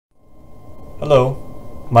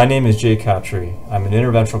Hello, my name is Jaikirshan Khatri. I'm an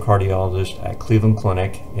interventional cardiologist at Cleveland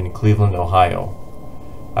Clinic in Cleveland, Ohio.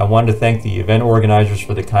 I wanted to thank the event organizers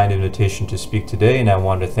for the kind invitation to speak today, and I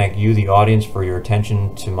wanted to thank you, the audience, for your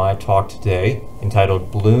attention to my talk today,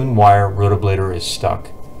 entitled Balloon Wire Rotablator is Stuck.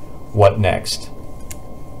 What next?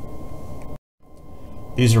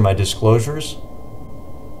 These are my disclosures.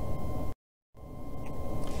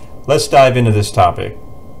 Let's dive into this topic.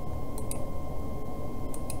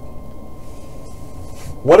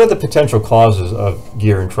 What are the potential causes of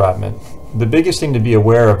gear entrapment? The biggest thing to be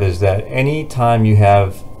aware of is that any time you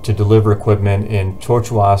have to deliver equipment in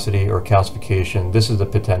tortuosity or calcification, this is a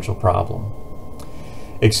potential problem.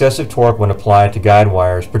 Excessive torque when applied to guide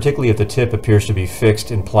wires, particularly if the tip appears to be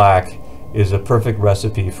fixed in plaque, is a perfect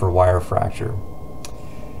recipe for wire fracture.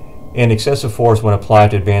 And excessive force when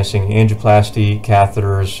applied to advancing angioplasty,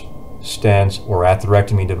 catheters, stents, or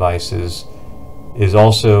atherectomy devices is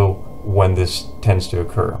also when this tends to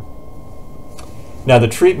occur. Now, the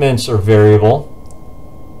treatments are variable.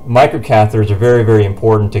 Microcatheters are very, very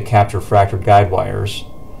important to capture fractured guide wires.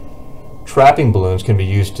 Trapping balloons can be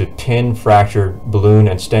used to pin fractured balloon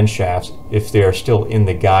and stent shafts if they are still in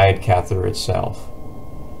the guide catheter itself.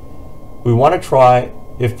 We want to try,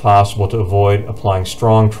 if possible, to avoid applying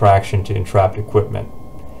strong traction to entrapped equipment.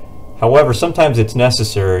 However, sometimes it's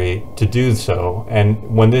necessary to do so,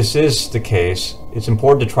 and when this is the case, it's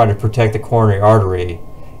important to try to protect the coronary artery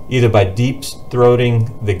either by deep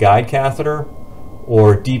throating the guide catheter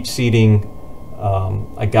or deep seating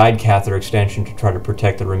a guide catheter extension to try to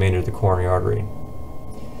protect the remainder of the coronary artery.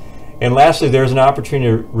 And lastly, there's an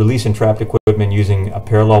opportunity to release entrapped equipment using a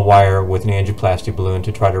parallel wire with an angioplasty balloon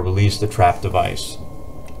to try to release the trapped device.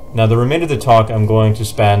 Now, the remainder of the talk I'm going to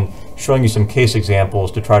spend showing you some case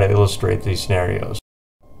examples to try to illustrate these scenarios.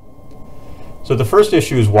 So the first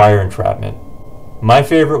issue is wire entrapment. My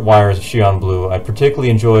favorite wire is Xi'an Blue. I particularly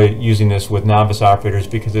enjoy using this with novice operators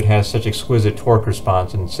because it has such exquisite torque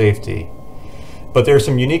response and safety. But there are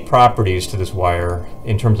some unique properties to this wire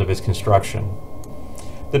in terms of its construction.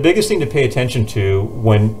 The biggest thing to pay attention to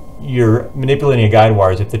when you're manipulating a guide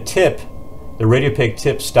wire is if the tip, the radiopaque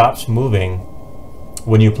tip, stops moving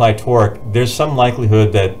when you apply torque, there's some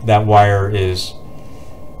likelihood that that wire is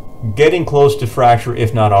getting close to fracture,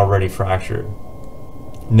 if not already fractured.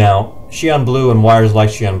 Now, Xi'an Blue and wires like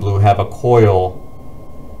Xi'an Blue have a coil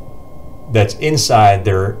that's inside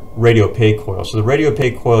their radiopaque coil. So the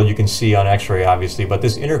radiopaque coil you can see on X-ray, obviously, but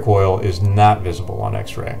this inner coil is not visible on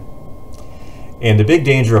X-ray. And the big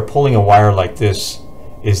danger of pulling a wire like this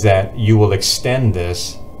is that you will extend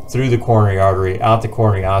this through the coronary artery, out the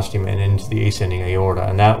coronary ostium, and into the ascending aorta,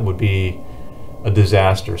 and that would be a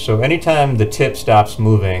disaster. So anytime the tip stops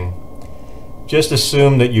moving, just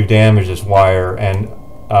assume that you've damaged this wire and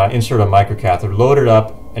insert a microcatheter, load it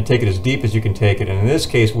up, and take it as deep as you can take it. And in this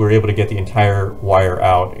case, we were able to get the entire wire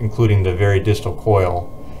out, including the very distal coil.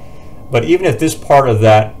 But even if this part of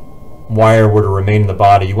that wire were to remain in the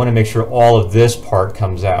body, you want to make sure all of this part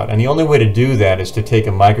comes out. And the only way to do that is to take a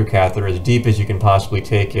microcatheter as deep as you can possibly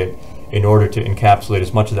take it in order to encapsulate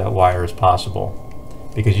as much of that wire as possible,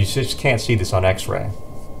 because you just can't see this on X-ray.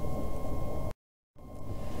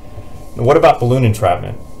 Now, what about balloon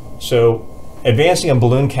entrapment? So advancing a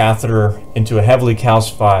balloon catheter into a heavily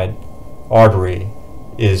calcified artery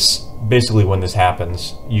is basically when this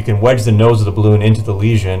happens. You can wedge the nose of the balloon into the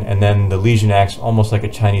lesion, and then the lesion acts almost like a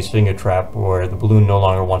Chinese finger trap where the balloon no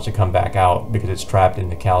longer wants to come back out because it's trapped in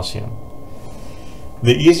the calcium.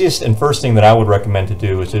 The easiest and first thing that I would recommend to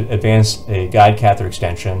do is to advance a guide catheter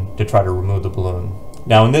extension to try to remove the balloon.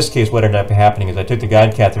 Now, in this case, what ended up happening is I took the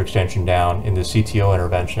guide catheter extension down in the CTO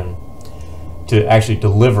intervention to actually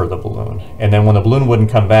deliver the balloon. And then when the balloon wouldn't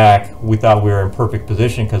come back, we thought we were in perfect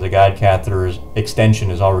position because the guide catheter's extension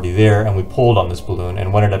is already there, and we pulled on this balloon.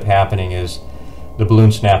 And what ended up happening is the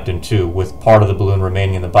balloon snapped in two, with part of the balloon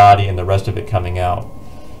remaining in the body and the rest of it coming out.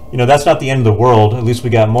 You know, that's not the end of the world. At least we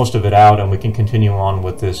got most of it out, and we can continue on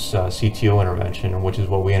with this CTO intervention, which is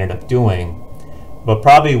what we ended up doing. But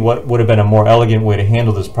probably what would have been a more elegant way to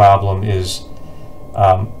handle this problem is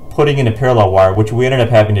putting in a parallel wire, which we ended up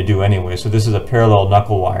having to do anyway. So this is a parallel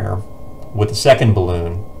knuckle wire with a second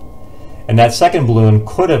balloon. And that second balloon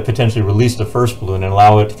could have potentially released the first balloon and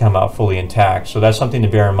allow it to come out fully intact. So that's something to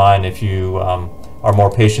bear in mind if you are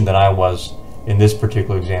more patient than I was in this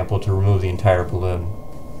particular example to remove the entire balloon.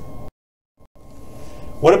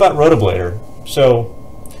 What about rotablator? So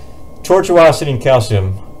tortuosity and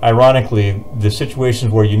calcium, ironically, the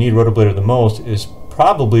situations where you need rotablator the most is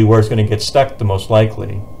probably where it's going to get stuck the most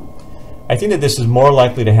likely. I think that this is more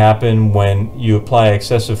likely to happen when you apply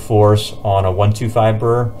excessive force on a 125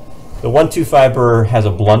 burr. The 125 burr has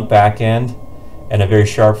a blunt back end, and a very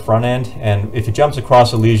sharp front end. And if it jumps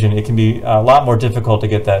across a lesion, it can be a lot more difficult to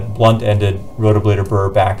get that blunt-ended rotablator burr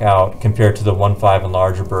back out compared to the 1.5 and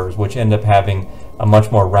larger burrs, which end up having a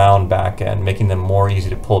much more round back end, making them more easy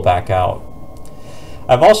to pull back out.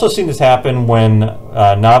 I've also seen this happen when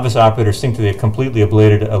novice operators think that they've completely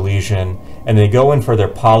ablated a lesion and they go in for their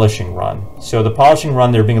polishing run. So the polishing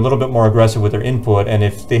run, they're being a little bit more aggressive with their input, and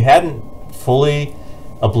if they hadn't fully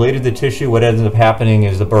ablated the tissue, what ends up happening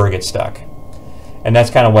is the burr gets stuck. And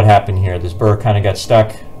that's kind of what happened here. This burr kind of got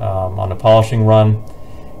stuck on the polishing run,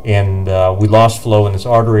 and we lost flow in this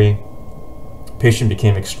artery. Patient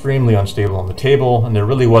became extremely unstable on the table, and there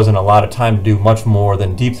really wasn't a lot of time to do much more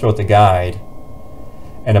than deep throat the guide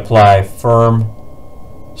and apply firm,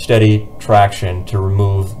 steady traction to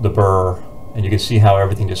remove the burr. And you can see how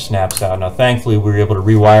everything just snaps out. Now, thankfully, we were able to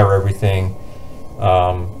rewire everything.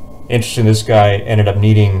 Interesting, this guy ended up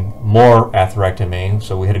needing more atherectomy,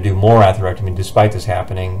 so we had to do more atherectomy despite this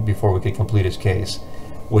happening before we could complete his case,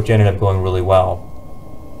 which ended up going really well.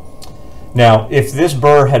 Now, if this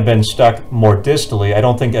burr had been stuck more distally, I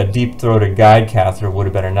don't think a deep-throated guide catheter would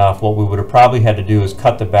have been enough. What we would have probably had to do is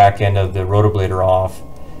cut the back end of the rotablator off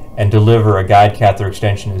and deliver a guide catheter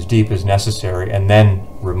extension as deep as necessary, and then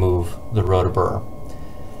remove the rotaburr.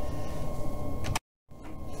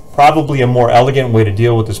 Probably a more elegant way to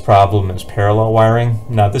deal with this problem is parallel wiring.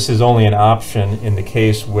 Now, this is only an option in the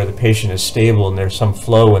case where the patient is stable and there's some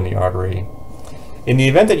flow in the artery. In the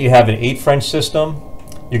event that you have an 8 French system,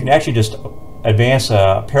 you can actually just advance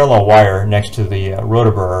a parallel wire next to the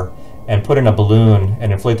rotaburr and put in a balloon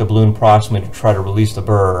and inflate the balloon proximally to try to release the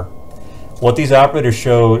burr. What these operators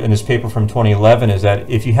showed in this paper from 2011 is that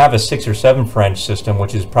if you have a 6 or 7 French system,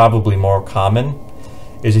 which is probably more common,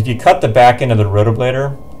 is if you cut the back end of the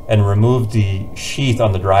rotablator and remove the sheath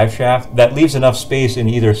on the drive shaft, that leaves enough space in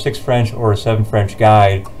either a 6 French or a 7 French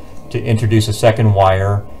guide to introduce a second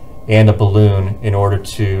wire and a balloon in order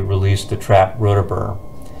to release the trapped rotaburr.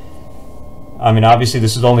 I mean, obviously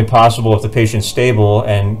this is only possible if the patient's stable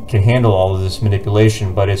and can handle all of this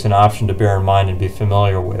manipulation, but it's an option to bear in mind and be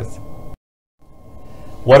familiar with.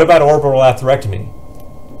 What about orbital atherectomy?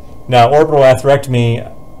 Now, orbital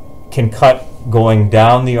atherectomy can cut going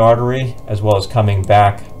down the artery as well as coming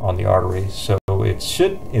back on the artery, so it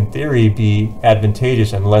should, in theory, be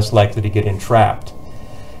advantageous and less likely to get entrapped.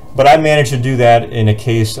 But I managed to do that in a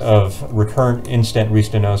case of recurrent in-stent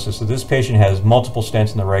restenosis. So this patient has multiple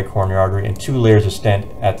stents in the right coronary artery and 2 layers of stent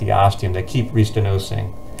at the ostium that keep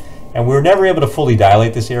restenosing. And we were never able to fully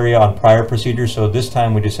dilate this area on prior procedures, so this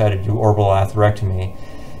time we decided to do orbital atherectomy.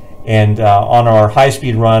 And on our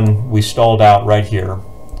high-speed run, we stalled out right here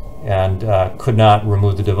and could not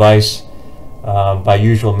remove the device by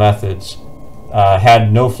usual methods.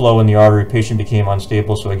 Had no flow in the artery, patient became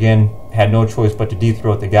unstable, so again, had no choice but to deep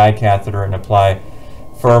throat the guide catheter and apply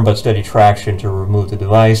firm but steady traction to remove the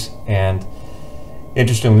device. And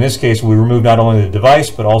interestingly, in this case, we removed not only the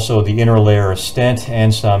device, but also the inner layer of stent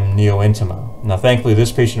and some neointima. Now, thankfully,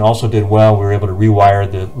 this patient also did well. We were able to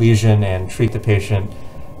rewire the lesion and treat the patient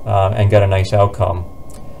and got a nice outcome.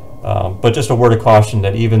 But just a word of caution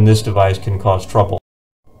that even this device can cause trouble.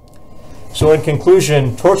 So in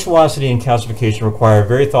conclusion, tortuosity and calcification require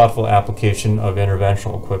very thoughtful application of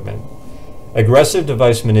interventional equipment. Aggressive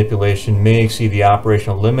device manipulation may exceed the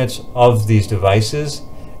operational limits of these devices,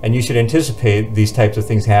 and you should anticipate these types of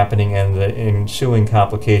things happening and the ensuing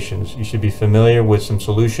complications. You should be familiar with some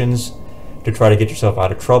solutions to try to get yourself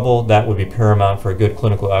out of trouble. That would be paramount for a good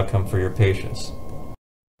clinical outcome for your patients.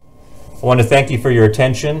 I want to thank you for your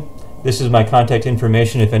attention. This is my contact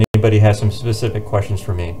information if anybody has some specific questions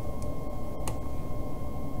for me.